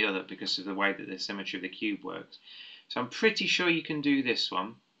one than the other because of the way that the symmetry of the cube works. So I'm pretty sure you can do this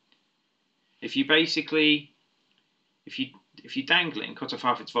one. If you basically, if you dangle it and cut off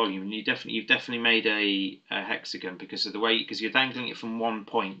half its volume, you've definitely made a hexagon because of the way, because you're dangling it from one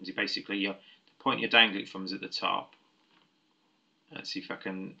point. Basically, the point you're dangling it from is at the top. Let's see if I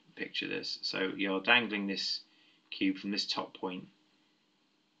can picture this. So you're dangling this cube from this top point.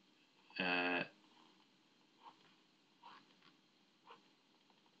 And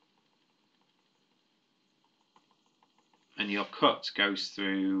your cut goes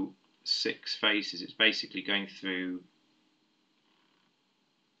through 6 faces. It's basically going through.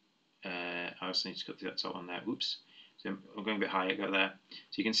 I also need to cut through that top one there. Whoops. So I'm going a bit higher. Go there.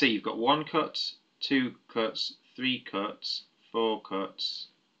 So you can see you've got 1 cut, 2 cuts, 3 cuts, 4 cuts,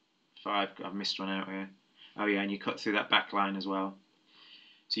 5. I've missed one out here. Oh yeah, and you cut through that back line as well.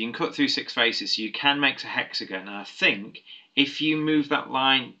 So you can cut through 6 faces, so you can make a hexagon. And I think if you move that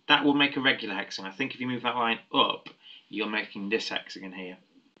line, that will make a regular hexagon. I think if you move that line up, you're making this hexagon here.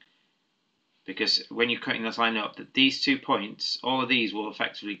 Because when you're cutting this line up, that these 2 points, all of these will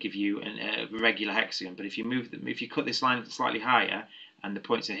effectively give you a regular hexagon. But if you move them, if you cut this line slightly higher, and the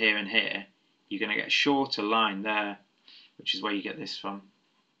points are here and here, you're going to get a shorter line there, which is where you get this from.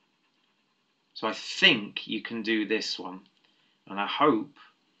 So I think you can do this one, and I hope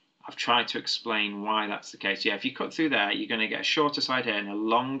I've tried to explain why that's the case. Yeah, if you cut through there, you're going to get a shorter side here and a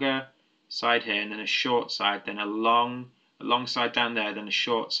longer side here, and then a short side, then a long side down there, then a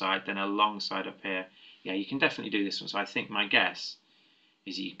short side, then a long side up here. Yeah, you can definitely do this one. So I think my guess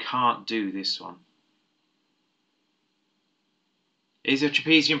is you can't do this one. Is a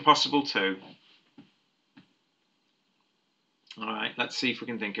trapezium possible too? Alright, let's see if we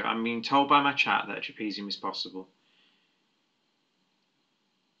can think of it. I'm being told by my chat that a trapezium is possible.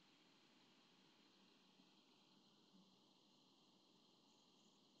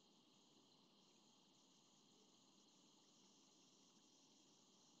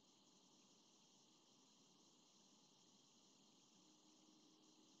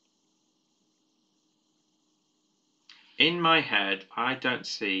 In my head, I don't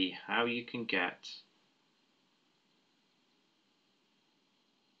see how you can get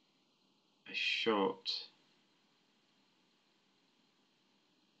a short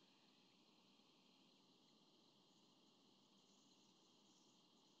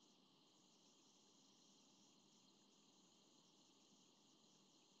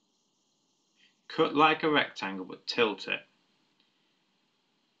cut like a rectangle but tilt it.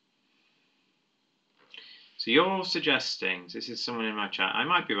 So you're suggesting, this is someone in my chat, I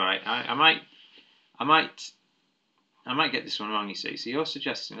might be right, I might get this one wrong, you see. So you're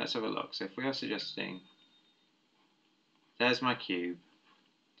suggesting, let's have a look. So if we are suggesting, there's my cube.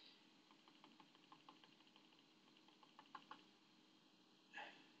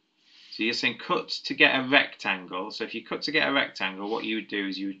 So you're saying cut to get a rectangle. So if you cut to get a rectangle, what you would do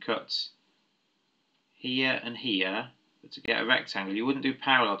is you would cut here and here. But to get a rectangle, you wouldn't do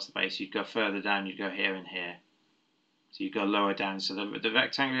parallel to the base, you'd go further down, you'd go here and here. So you go lower down. So the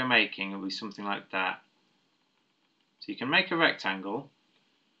rectangle you're making will be something like that. So you can make a rectangle.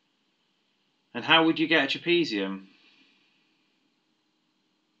 And how would you get a trapezium?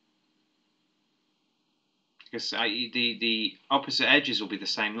 Because the opposite edges will be the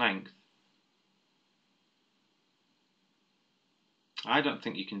same length. I don't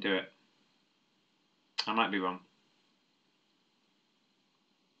think you can do it. I might be wrong.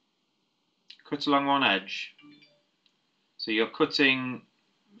 Cut along one edge. So you're cutting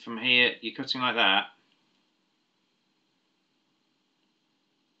from here, you're cutting like that.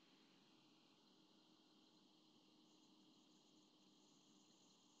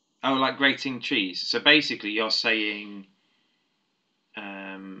 Oh, like grating cheese. So basically you're saying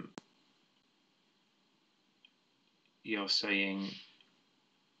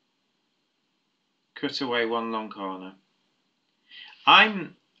cut away one long corner.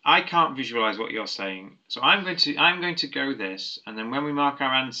 I can't visualize what you're saying, so I'm going to go this, and then when we mark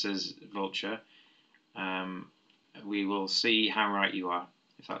our answers, Vulture, we will see how right you are,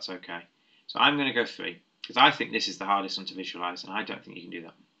 if that's okay. So I'm going to go 3 because I think this is the hardest one to visualize, and I don't think you can do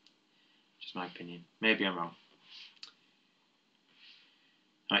that. Just my opinion. Maybe I'm wrong.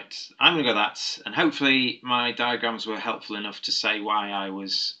 Right, I'm going to go that, and hopefully my diagrams were helpful enough to say why I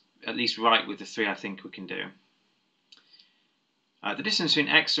was at least right with the 3 I think we can do. The distance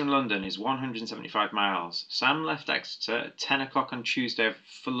between Exeter and London is 175 miles. Sam left Exeter at 10 o'clock on Tuesday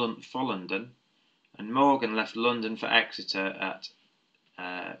for London, and Morgan left London for Exeter at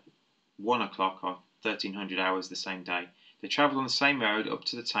 1 o'clock or 1300 hours the same day. They travelled on the same road up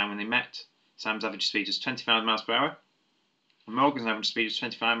to the time when they met. Sam's average speed was 25 miles per hour, and Morgan's average speed was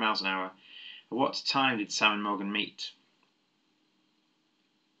 25 miles an hour. At what time did Sam and Morgan meet?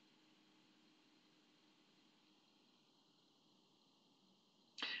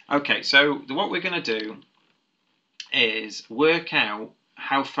 Okay, so what we're going to do is work out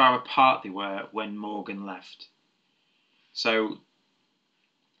how far apart they were when Morgan left. So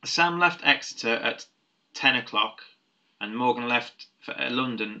Sam left Exeter at 10 o'clock and Morgan left for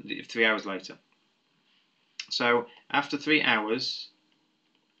London 3 hours later. So after 3 hours,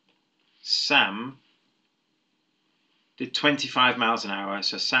 Sam did 25 miles an hour,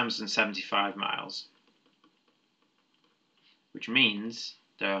 so Sam's done 75 miles, which means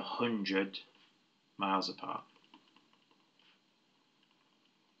they're 100 miles apart.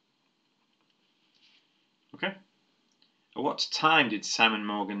 Okay? At what time did Sam and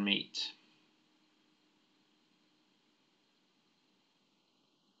Morgan meet?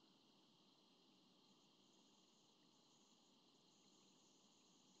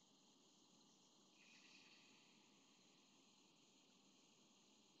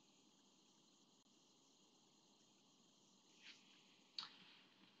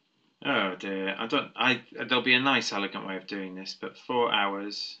 Oh dear, there'll be a nice elegant way of doing this, but 4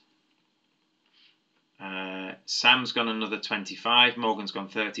 hours. Sam's gone another 25, Morgan's gone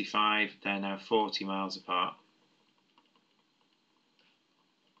 35, they're now 40 miles apart.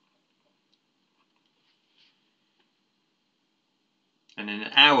 And in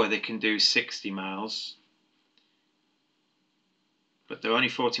an hour they can do 60 miles, but they're only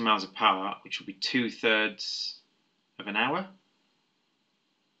 40 miles apart, which will be 2/3 of an hour.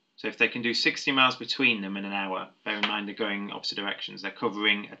 So if they can do 60 miles between them in an hour, bear in mind they're going opposite directions, they're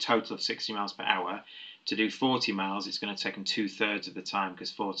covering a total of 60 miles per hour. To do 40 miles, it's going to take them 2/3 of the time,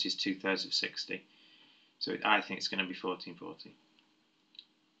 because 40 is 2/3 of 60. So I think it's going to be 1440.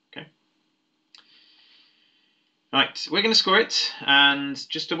 Okay. Right, we're going to score it, and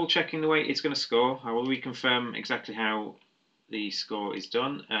just double checking the way it's going to score, I will reconfirm exactly how the score is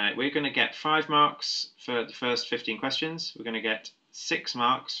done. We're going to get 5 marks for the first 15 questions. We're going to get 6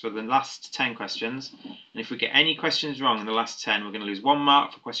 marks for the last 10 questions, and if we get any questions wrong in the last 10, we're going to lose 1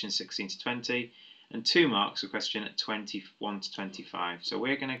 mark for questions 16 to 20 and 2 marks for question 21 to 25. So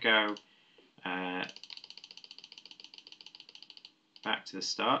we're going to go back to the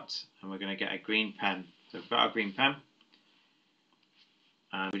start, and we're going to get a green pen. So we've got our green pen,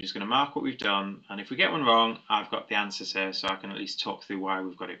 and we're just going to mark what we've done, and if we get one wrong, I've got the answers here, so I can at least talk through why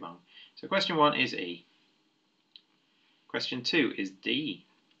we've got it wrong. So question 1 is E. Question 2 is D.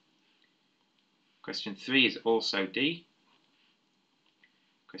 Question 3 is also D.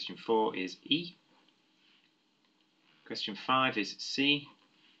 Question 4 is E. Question 5 is C.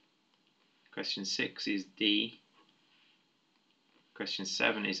 Question 6 is D. Question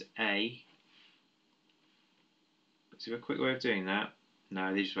 7 is A. Is there a quick way of doing that?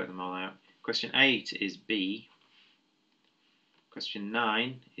 No, they just wrote them all out. Question 8 is B. Question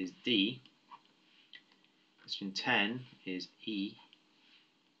 9 is D. Question 10 is E.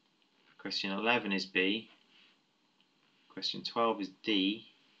 Question 11 is B. Question 12 is D.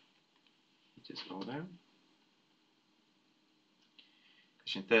 Just scroll down.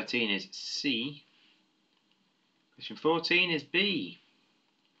 Question 13 is C. Question 14 is B.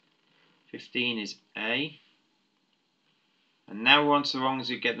 15 is A. And now we're on to the wrongs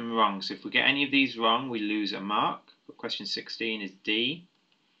who get them wrong. So if we get any of these wrong, we lose a mark. But question 16 is D.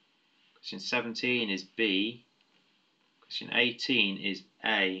 Question 17 is B. Question 18 is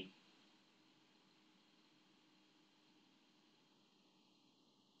A.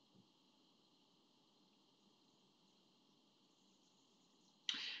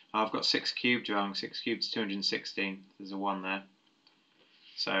 I've got 6 cubed wrong. 6 cubed is 216. There's a 1 there.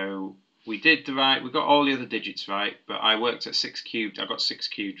 So we did the right, we got all the other digits right, but I worked at 6 cubed. I got 6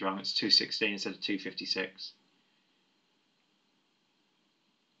 cubed wrong. It's 216 instead of 256.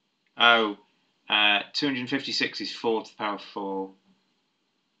 Oh, 256 is 4 to the power 4.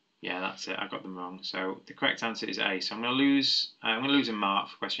 Yeah, that's it. I got them wrong. So the correct answer is A. So I'm going to lose a mark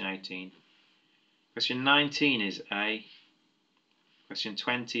for question 18. Question 19 is A. Question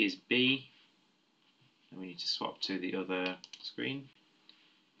 20 is B. And we need to swap to the other screen.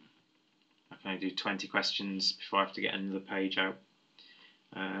 I can only do 20 questions before I have to get another page out.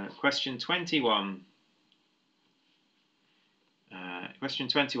 Question 21. Question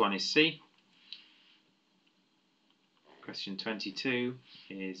 21 is C. Question 22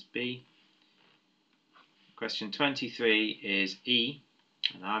 is B. Question 23 is E.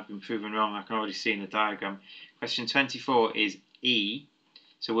 And I've been proven wrong, I can already see in the diagram. Question 24 is E.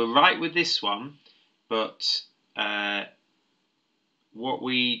 So we're right with this one, but what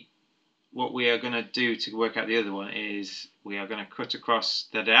we are going to do to work out the other one is we are going to cut across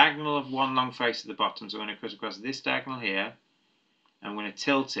the diagonal of one long face at the bottom. So we're going to cut across this diagonal here, and we're going to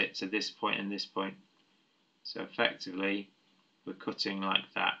tilt it to this point and this point. So effectively, we're cutting like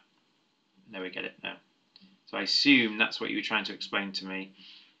that. There we get it now. So I assume that's what you were trying to explain to me,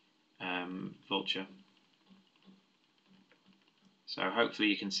 Vulture. So hopefully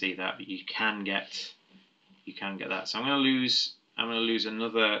you can see that, but you can get that. So I'm going to lose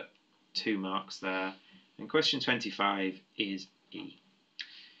another 2 marks there. And question 25 is E,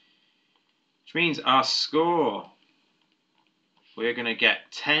 which means our score, we're going to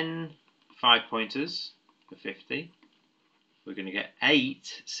get 10 5-pointers for 50. We're going to get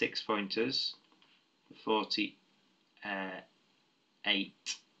 8 6-pointers for 48.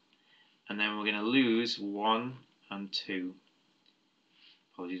 And then we're going to lose 1 and 2.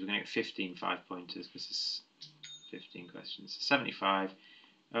 Apologies, we're going to get 15 5-pointers because it's 15 questions. 75.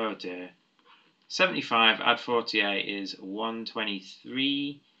 Oh dear. 75 add 48 is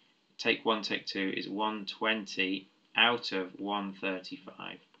 123. Take 1, take 2 is 120 out of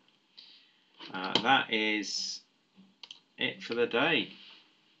 135. That is it for the day.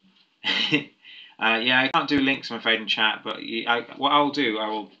 Yeah, I can't do links, I'm afraid, in chat, but what I'll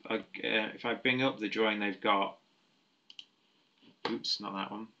do, if I bring up the drawing they've got, oops, not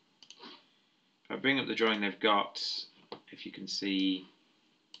that one. If I bring up the drawing they've got, if you can see,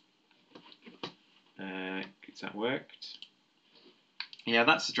 has that worked? Yeah,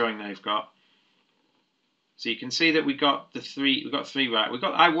 that's the drawing they've got. So you can see that we got three right. We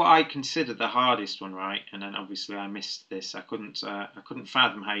got what I considered the hardest one right, and then obviously I missed this. I couldn't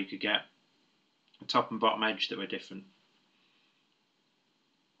fathom how you could get a top and bottom edge that were different.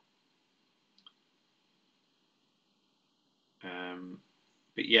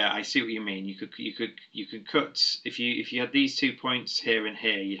 But yeah, I see what you mean. You could cut if you had these 2 points here and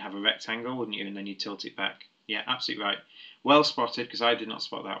here, you'd have a rectangle, wouldn't you? And then you tilt it back. Yeah, absolutely right. Well spotted, because I did not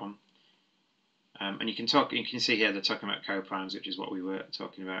spot that one. And you can see here they're talking about coprimes, which is what we were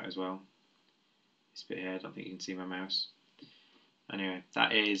talking about as well. This bit here, I don't think you can see my mouse. Anyway,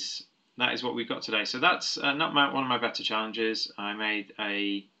 that is what we got today. So that's not one of my better challenges. I made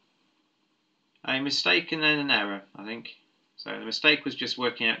a mistake and then an error, I think. So the mistake was just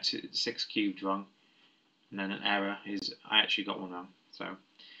working out 6 cubed wrong, and then an error is I actually got one wrong. So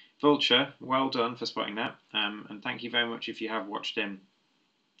Vulture, well done for spotting that, and thank you very much if you have watched in.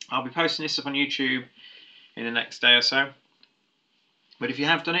 I'll be posting this up on YouTube in the next day or so. But if you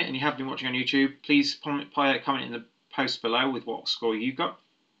have done it and you have been watching on YouTube, please comment in the post below with what score you got.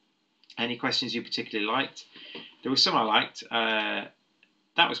 Any questions you particularly liked. There were some I liked. That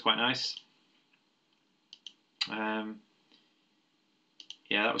was quite nice.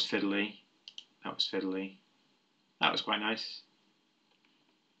 Yeah, that was fiddly. That was fiddly. That was quite nice.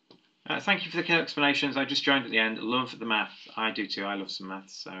 Thank you for the explanations. I just joined at the end. Love the math. I do too. I love some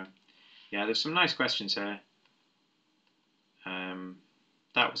maths. So, yeah, there's some nice questions here.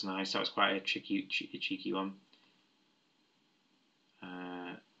 That was nice. That was quite a cheeky one.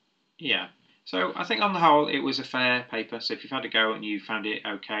 Yeah. So I think on the whole it was a fair paper. So if you've had a go and you found it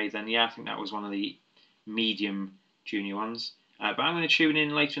okay, then yeah, I think that was one of the medium junior ones. But I'm going to tune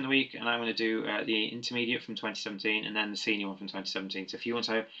in later in the week and I'm going to do the intermediate from 2017 and then the senior one from 2017. So if you want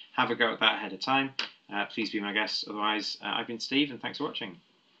to have a go at that ahead of time, please be my guest. Otherwise, I've been Steve and thanks for watching.